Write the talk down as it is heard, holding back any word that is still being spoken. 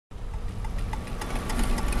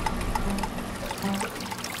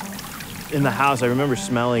In the house, I remember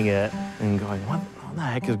smelling it and going, what the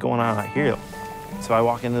heck is going on out here? So I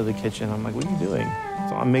walk into the kitchen, I'm like, what are you doing?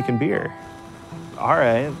 So I'm making beer. All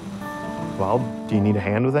right, well, do you need a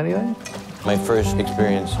hand with anything? My first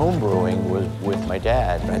experience homebrewing was with my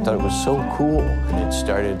dad. I thought it was so cool. And it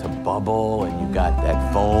started to bubble, and you got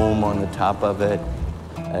that foam on the top of it,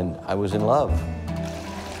 and I was in love.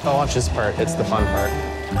 Don't watch this part, it's the fun part.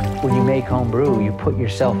 When you make homebrew, you put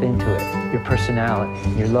yourself into it, your personality,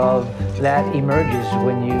 your love. That emerges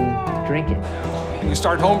when you drink it. You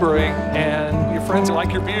start homebrewing, and your friends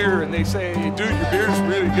like your beer, and they say, dude, your beer's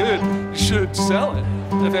really good, you should sell it.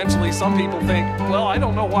 Eventually, some people think, well, I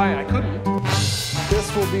don't know why I couldn't.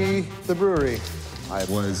 This will be the brewery. I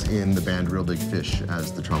was in the band Real Big Fish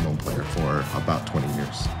as the trombone player for about 20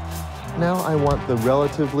 years. Now I want the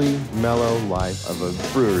relatively mellow life of a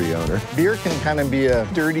brewery owner. Beer can kind of be a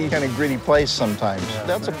dirty, kind of gritty place sometimes.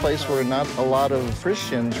 That's a place where not a lot of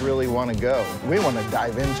Christians really want to go. We want to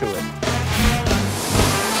dive into it.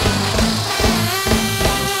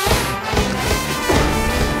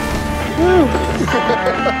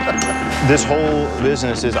 This whole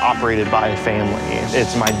business is operated by a family.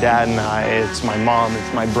 It's my dad and I, it's my mom,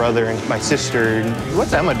 it's my brother and my sister.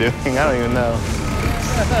 What's Emma doing? I don't even know.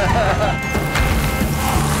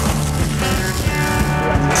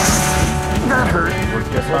 That hurt.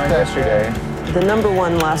 Worked just fine yesterday. The number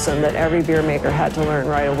one lesson that every beer maker had to learn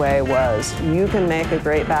right away was you can make a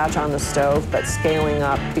great batch on the stove, but scaling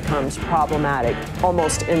up becomes problematic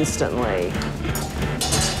almost instantly.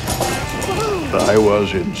 I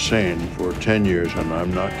was insane for 10 years, and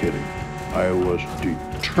I'm not kidding. I was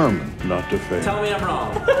determined not to fail. Tell me I'm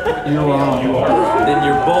wrong. You're wrong. You are. Then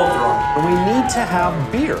you're both wrong. We need to have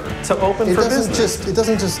beer to open for business. It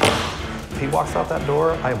doesn't just... If he walks out that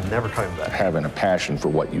door, I am never coming back. Having a passion for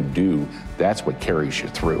what you do, that's what carries you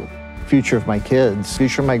through. Future of my kids,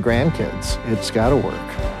 future of my grandkids. It's got to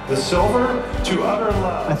work. The silver to utter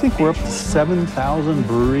love. I think we're up to 7,000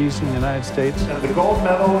 breweries in the United States. And the gold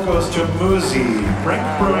medal goes to Muzi, Brink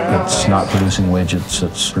Brewing Company. It's not producing widgets,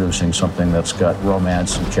 it's producing something that's got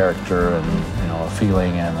romance and character and, you know, a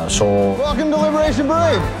feeling and a soul. Welcome to Liberation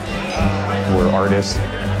Brewing. We're artists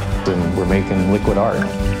and we're making liquid art.